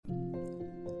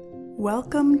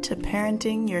Welcome to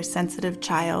Parenting Your Sensitive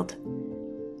Child.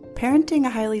 Parenting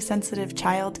a highly sensitive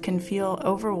child can feel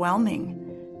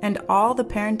overwhelming, and all the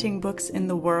parenting books in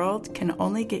the world can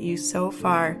only get you so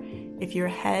far if your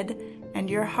head and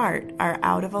your heart are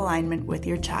out of alignment with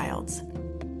your child's.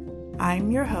 I'm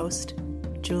your host,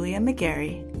 Julia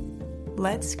McGarry.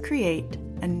 Let's create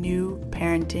a new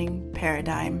parenting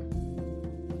paradigm.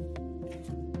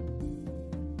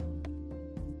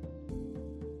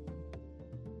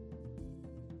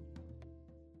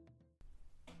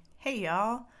 Hey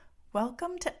y'all,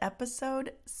 welcome to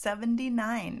episode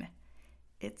 79.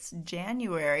 It's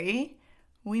January.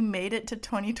 We made it to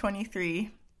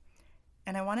 2023.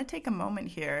 And I want to take a moment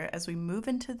here as we move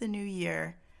into the new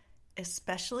year,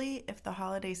 especially if the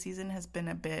holiday season has been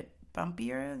a bit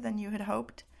bumpier than you had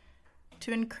hoped,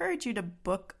 to encourage you to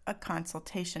book a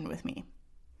consultation with me.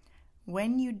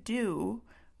 When you do,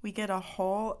 we get a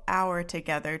whole hour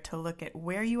together to look at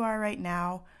where you are right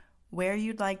now, where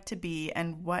you'd like to be,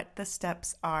 and what the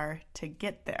steps are to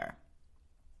get there.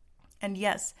 And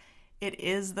yes, it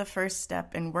is the first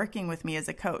step in working with me as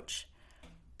a coach,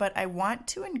 but I want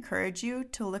to encourage you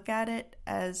to look at it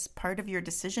as part of your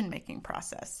decision-making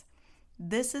process.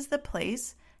 This is the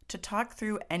place to talk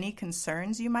through any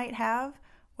concerns you might have,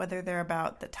 whether they're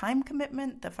about the time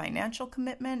commitment, the financial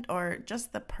commitment, or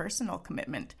just the personal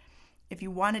commitment. If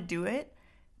you want to do it,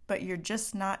 but you're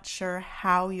just not sure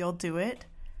how you'll do it,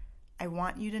 I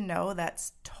want you to know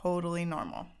that's totally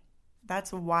normal.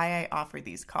 That's why I offer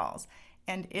these calls.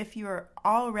 And if you're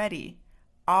already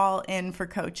all in for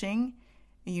coaching,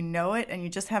 you know it and you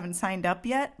just haven't signed up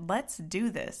yet, let's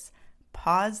do this.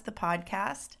 Pause the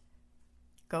podcast,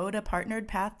 go to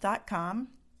partneredpath.com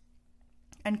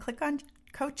and click on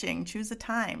coaching, choose a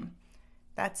time.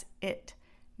 That's it.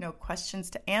 No questions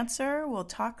to answer. We'll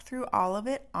talk through all of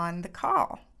it on the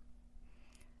call.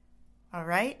 All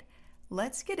right.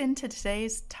 Let's get into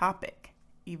today's topic,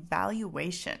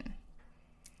 evaluation.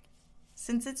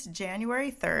 Since it's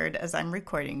January 3rd, as I'm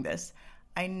recording this,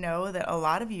 I know that a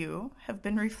lot of you have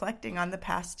been reflecting on the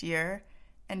past year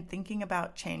and thinking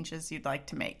about changes you'd like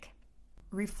to make.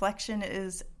 Reflection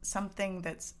is something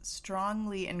that's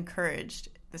strongly encouraged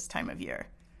this time of year.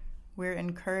 We're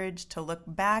encouraged to look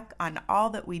back on all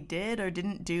that we did or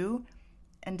didn't do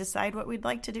and decide what we'd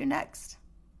like to do next.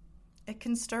 It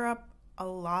can stir up a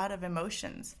lot of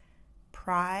emotions: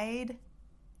 pride,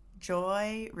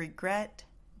 joy, regret,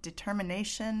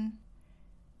 determination.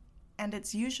 And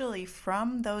it's usually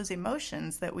from those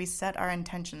emotions that we set our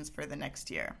intentions for the next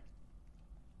year.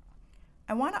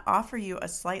 I want to offer you a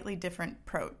slightly different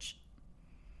approach.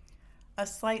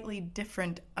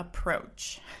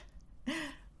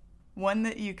 One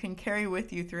that you can carry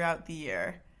with you throughout the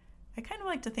year. I kind of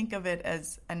like to think of it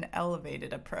as an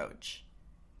elevated approach.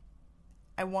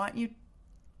 I want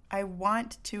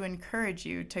to encourage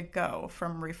you to go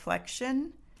from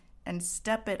reflection and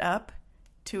step it up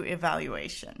to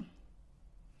evaluation.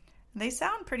 They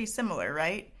sound pretty similar,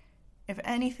 right? If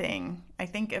anything, I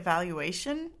think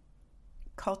evaluation,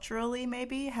 culturally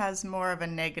maybe, has more of a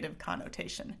negative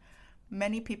connotation.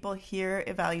 Many people hear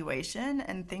evaluation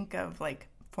and think of like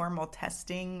formal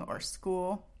testing or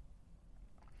school.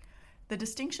 The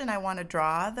distinction I want to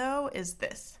draw, though, is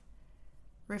this.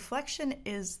 Reflection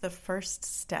is the first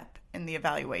step in the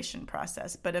evaluation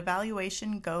process, but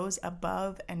evaluation goes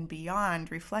above and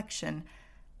beyond reflection,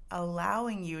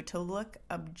 allowing you to look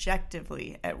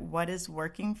objectively at what is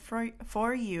working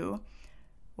for you,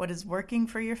 what is working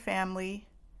for your family,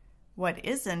 what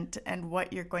isn't, and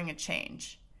what you're going to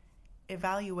change.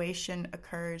 Evaluation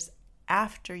occurs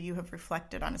after you have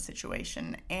reflected on a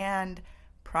situation and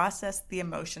processed the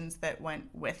emotions that went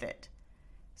with it.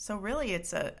 So really,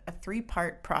 it's a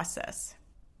three-part process.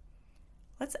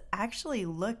 Let's actually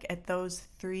look at those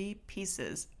three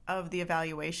pieces of the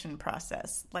evaluation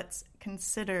process. Let's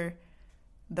consider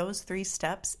those three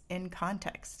steps in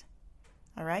context.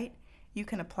 All right? You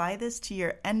can apply this to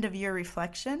your end-of-year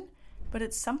reflection, but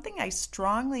it's something I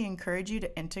strongly encourage you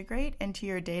to integrate into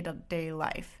your day-to-day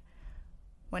life.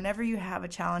 Whenever you have a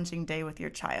challenging day with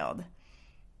your child,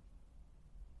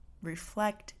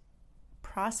 reflect,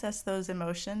 process those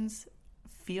emotions,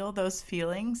 feel those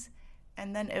feelings,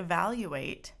 and then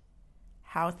evaluate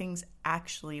how things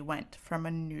actually went from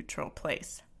a neutral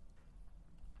place.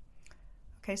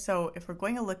 Okay, so if we're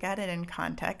going to look at it in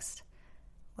context,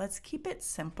 let's keep it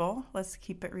simple, let's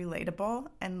keep it relatable,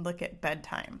 and look at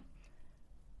bedtime.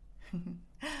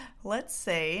 Let's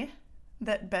say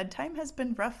that bedtime has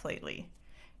been rough lately.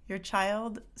 Your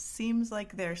child seems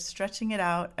like they're stretching it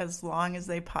out as long as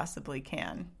they possibly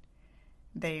can.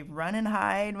 They run and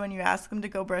hide when you ask them to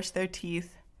go brush their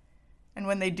teeth. And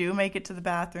when they do make it to the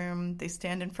bathroom, they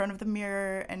stand in front of the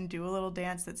mirror and do a little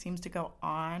dance that seems to go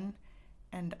on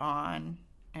and on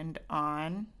and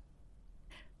on.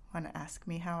 Want to ask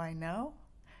me how I know?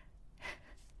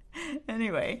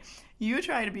 Anyway, you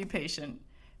try to be patient,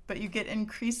 but you get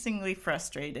increasingly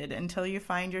frustrated until you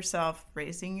find yourself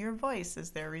raising your voice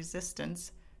as their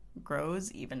resistance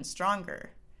grows even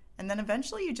stronger. And then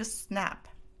eventually you just snap,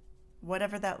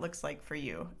 whatever that looks like for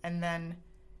you. And then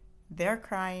they're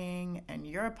crying and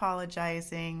you're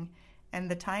apologizing, and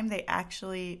by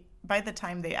the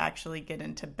time they actually get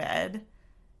into bed,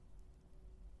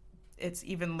 it's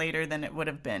even later than it would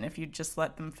have been if you just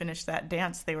let them finish that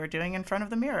dance they were doing in front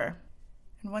of the mirror.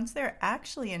 And once they're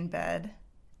actually in bed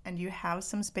and you have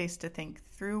some space to think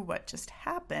through what just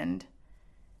happened,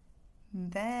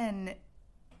 then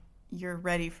you're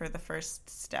ready for the first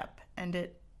step. And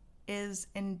it is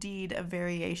indeed a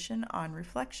variation on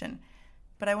reflection.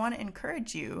 But I want to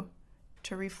encourage you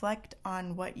to reflect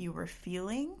on what you were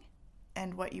feeling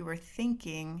and what you were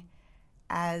thinking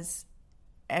as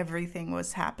everything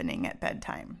was happening at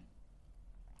bedtime.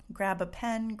 Grab a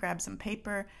pen, grab some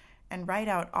paper, and write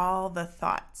out all the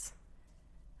thoughts.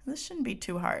 This shouldn't be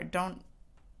too hard. Don't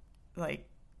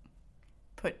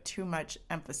put too much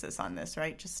emphasis on this,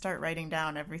 right? Just start writing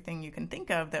down everything you can think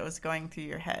of that was going through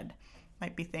your head.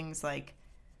 Might be things like,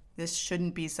 this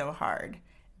shouldn't be so hard.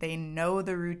 They know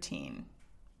the routine.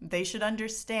 They should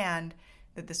understand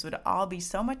that this would all be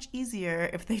so much easier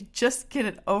if they just get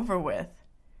it over with.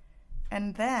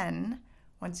 And then,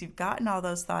 once you've gotten all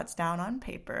those thoughts down on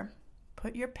paper,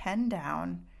 put your pen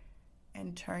down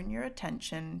and turn your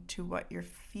attention to what you're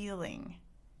feeling.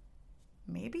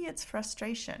 Maybe it's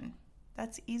frustration.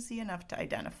 That's easy enough to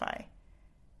identify.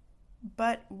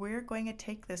 But we're going to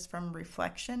take this from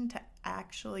reflection to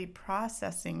actually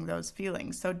processing those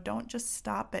feelings. So don't just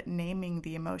stop at naming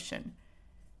the emotion.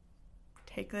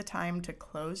 Take the time to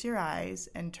close your eyes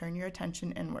and turn your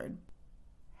attention inward.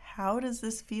 How does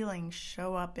this feeling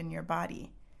show up in your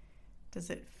body? Does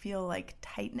it feel like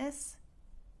tightness,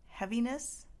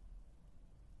 heaviness,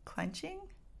 clenching?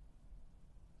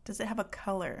 Does it have a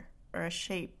color or a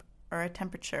shape or a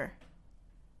temperature?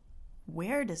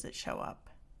 Where does it show up?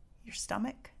 Your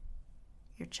stomach?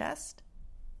 Your chest?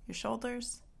 Your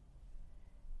shoulders?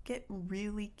 Get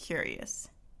really curious.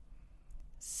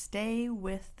 Stay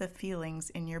with the feelings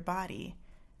in your body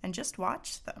and just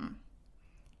watch them.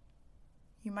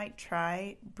 You might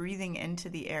try breathing into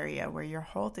the area where you're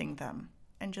holding them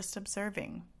and just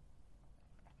observing.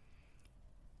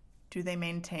 Do they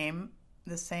maintain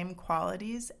the same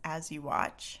qualities as you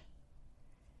watch?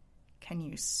 Can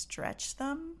you stretch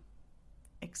them?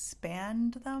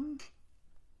 Expand them?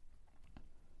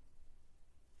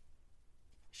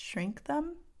 Shrink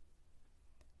them?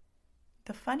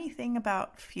 The funny thing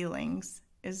about feelings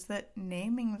is that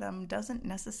naming them doesn't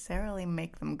necessarily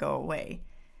make them go away.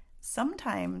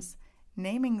 Sometimes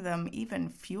naming them even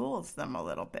fuels them a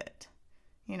little bit.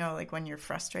 You know, like when you're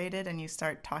frustrated and you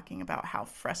start talking about how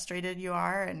frustrated you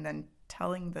are and then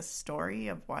telling the story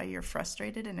of why you're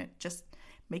frustrated, and it just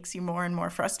makes you more and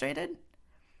more frustrated.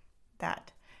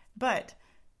 That. But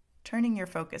turning your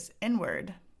focus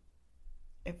inward,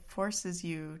 it forces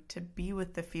you to be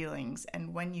with the feelings.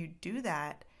 And when you do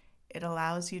that, it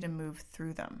allows you to move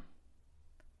through them.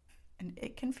 And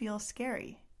it can feel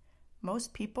scary.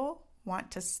 Most people want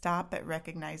to stop at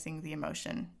recognizing the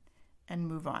emotion and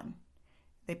move on.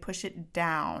 They push it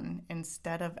down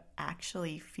instead of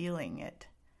actually feeling it,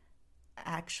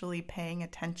 actually paying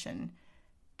attention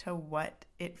to what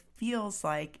it feels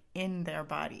like in their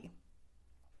body.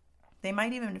 They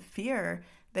might even fear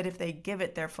that if they give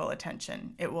it their full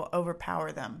attention, it will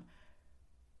overpower them.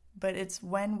 But it's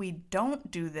when we don't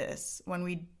do this, when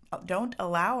we don't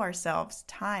allow ourselves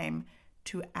time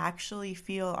to actually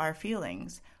feel our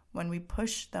feelings, when we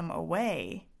push them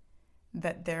away,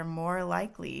 that they're more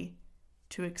likely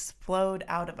to explode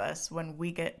out of us when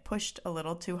we get pushed a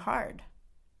little too hard.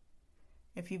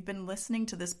 If you've been listening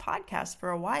to this podcast for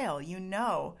a while, you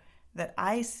know that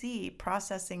I see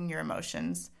processing your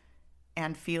emotions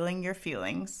and feeling your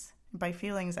feelings. By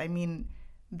feelings, I mean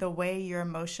the way your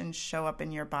emotions show up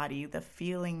in your body, the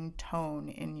feeling tone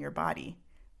in your body,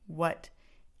 what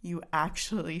you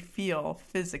actually feel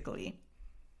physically.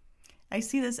 I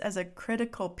see this as a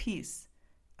critical piece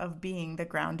of being the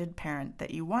grounded parent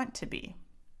that you want to be.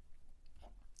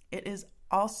 It is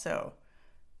also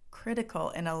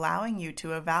critical in allowing you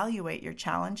to evaluate your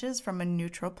challenges from a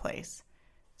neutral place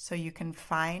so you can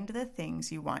find the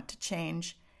things you want to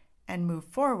change and move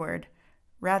forward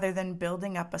rather than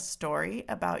building up a story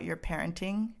about your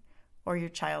parenting or your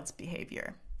child's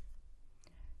behavior.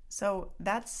 So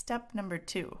that's step number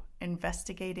 2,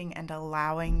 investigating and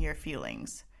allowing your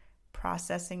feelings,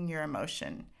 processing your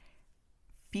emotion,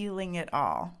 feeling it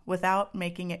all without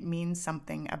making it mean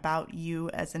something about you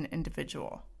as an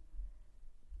individual.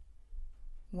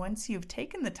 Once you've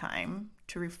taken the time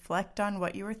to reflect on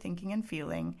what you were thinking and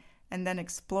feeling, and then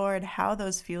explored how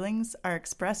those feelings are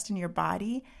expressed in your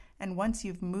body, and once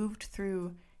you've moved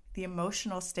through the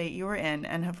emotional state you were in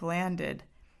and have landed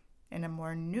in a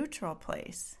more neutral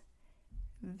place,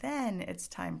 then it's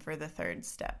time for the 3rd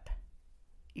step,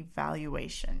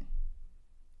 evaluation.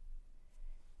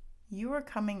 You are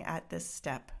coming at this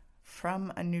step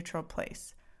from a neutral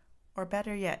place, or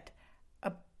better yet,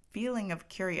 a feeling of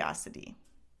curiosity.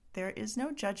 There is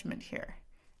no judgment here.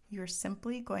 You're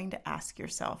simply going to ask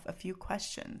yourself a few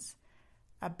questions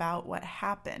about what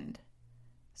happened,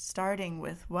 starting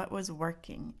with what was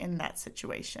working in that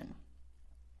situation.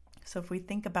 So if we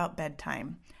think about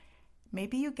bedtime,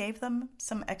 maybe you gave them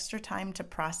some extra time to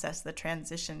process the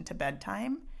transition to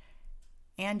bedtime,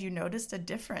 and you noticed a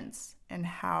difference in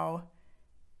how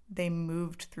they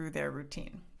moved through their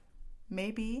routine.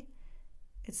 Maybe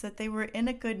it's that they were in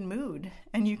a good mood,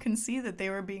 and you can see that they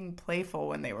were being playful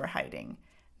when they were hiding,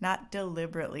 not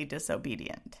deliberately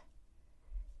disobedient.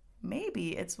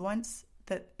 Maybe it's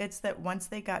that once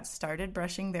they got started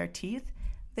brushing their teeth,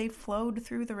 they flowed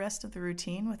through the rest of the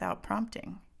routine without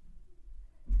prompting.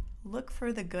 Look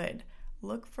for the good.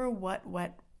 Look for what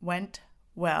went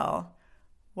well,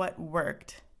 what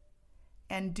worked.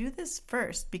 And do this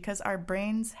first because our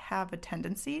brains have a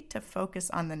tendency to focus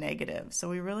on the negative. So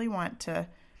we really want to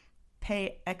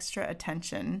pay extra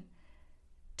attention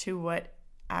to what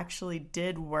actually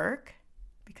did work,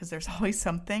 because there's always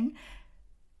something,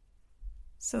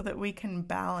 so that we can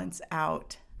balance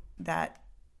out that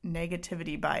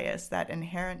negativity bias, that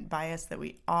inherent bias that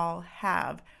we all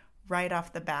have right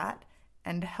off the bat,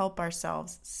 and help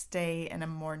ourselves stay in a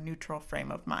more neutral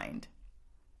frame of mind.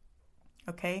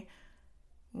 Okay?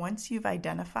 Once you've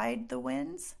identified the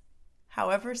wins,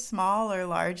 however small or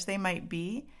large they might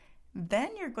be, then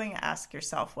you're going to ask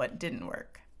yourself what didn't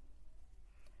work.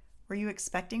 Were you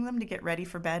expecting them to get ready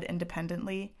for bed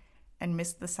independently and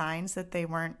missed the signs that they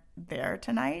weren't there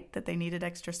tonight, that they needed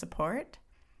extra support?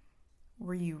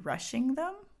 Were you rushing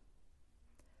them?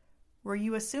 Were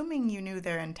you assuming you knew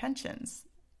their intentions?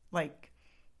 Like,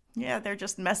 yeah, they're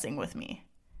just messing with me.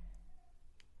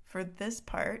 For this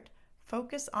part,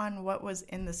 focus on what was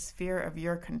in the sphere of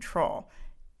your control.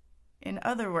 In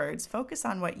other words, focus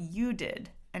on what you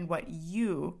did and what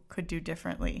you could do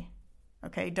differently.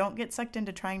 Okay? Don't get sucked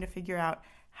into trying to figure out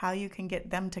how you can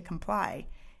get them to comply.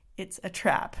 It's a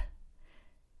trap.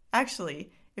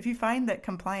 Actually, if you find that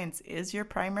compliance is your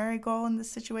primary goal in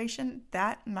this situation,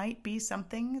 that might be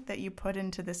something that you put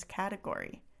into this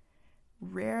category.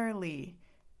 Rarely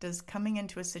does coming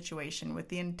into a situation with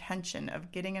the intention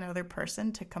of getting another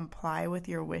person to comply with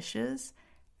your wishes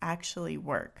actually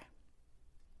work.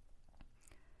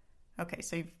 Okay,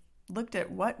 so you've looked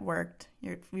at what worked,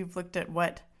 we've looked at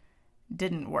what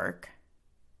didn't work.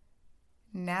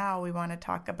 Now we want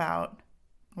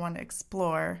to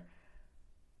explore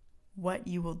what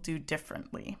you will do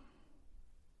differently.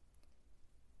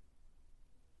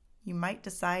 You might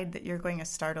decide that you're going to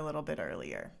start a little bit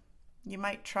earlier. You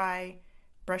might try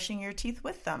brushing your teeth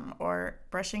with them or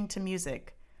brushing to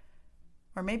music.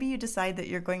 Or maybe you decide that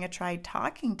you're going to try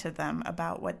talking to them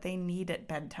about what they need at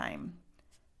bedtime.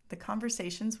 The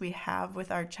conversations we have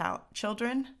with our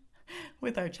children,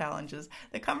 with our challenges,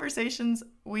 the conversations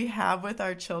we have with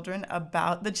our children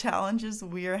about the challenges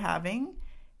we are having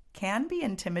can be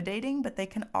intimidating, but they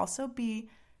can also be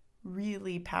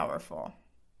really powerful.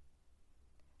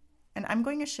 And I'm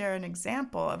going to share an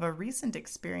example of a recent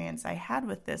experience I had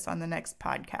with this on the next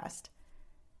podcast.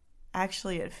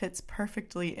 Actually, it fits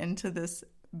perfectly into this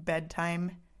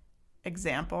bedtime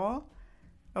example.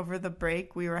 Over the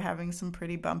break, we were having some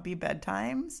pretty bumpy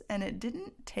bedtimes, and it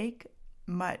didn't take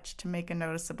much to make a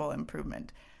noticeable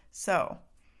improvement. So,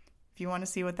 if you want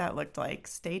to see what that looked like,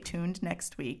 stay tuned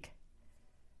next week.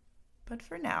 But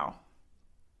for now,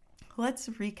 let's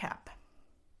recap.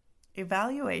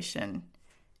 Evaluation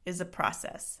is a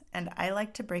process, and I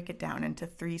like to break it down into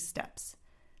 3 steps.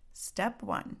 Step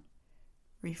 1,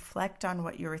 reflect on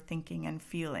what you're thinking and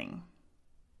feeling.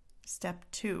 Step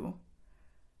 2,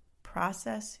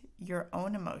 process your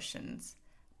own emotions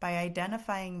by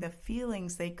identifying the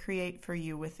feelings they create for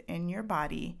you within your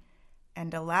body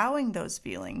and allowing those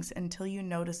feelings until you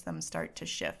notice them start to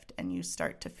shift and you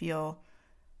start to feel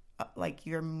like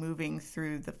you're moving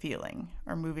through the feeling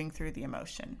or moving through the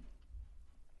emotion.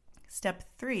 Step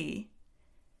 3,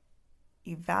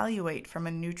 evaluate from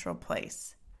a neutral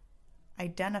place.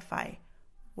 identify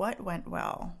what went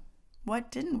well,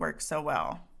 what didn't work so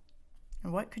well,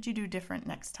 and what could you do different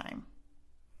next time.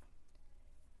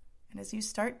 And as you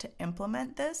start to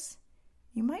implement this,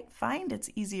 you might find it's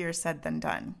easier said than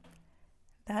done.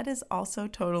 That is also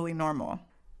totally normal.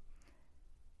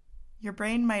 Your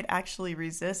brain might actually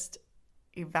resist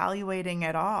evaluating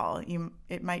at all.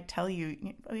 It might tell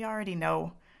you, we already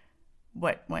know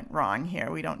what went wrong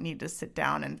here. We don't need to sit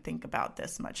down and think about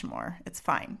this much more. It's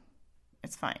fine.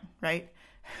 It's fine, right?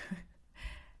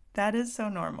 That is so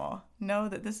normal. Know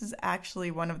that this is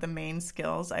actually one of the main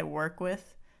skills I work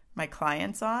with my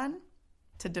clients on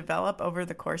to develop over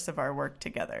the course of our work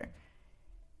together.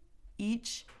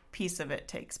 Each piece of it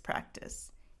takes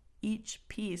practice. Each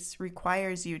piece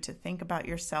requires you to think about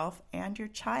yourself and your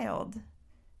child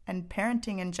and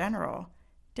parenting in general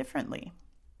differently.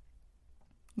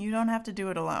 You don't have to do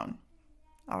it alone.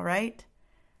 All right?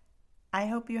 I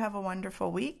hope you have a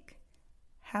wonderful week.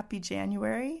 Happy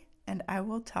January, and I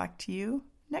will talk to you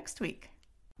next week.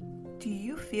 Do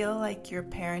you feel like you're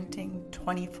parenting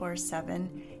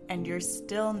 24/7 and you're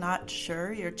still not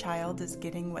sure your child is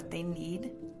getting what they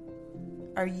need?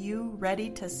 Are you ready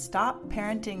to stop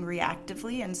parenting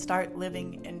reactively and start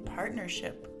living in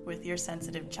partnership with your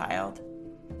sensitive child?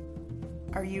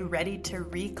 Are you ready to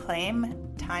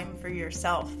reclaim time for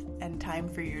yourself and time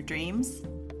for your dreams?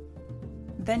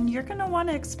 Then you're going to want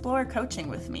to explore coaching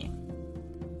with me.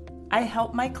 I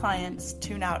help my clients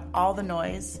tune out all the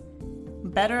noise,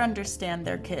 better understand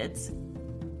their kids,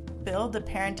 build a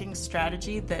parenting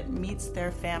strategy that meets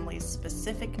their family's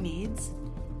specific needs,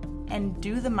 and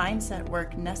do the mindset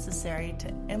work necessary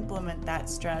to implement that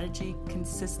strategy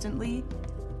consistently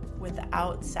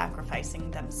without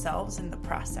sacrificing themselves in the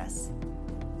process.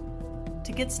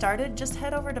 To get started, just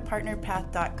head over to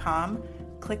partnerpath.com,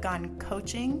 click on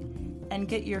coaching, and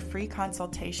get your free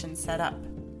consultation set up.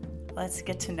 Let's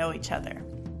get to know each other.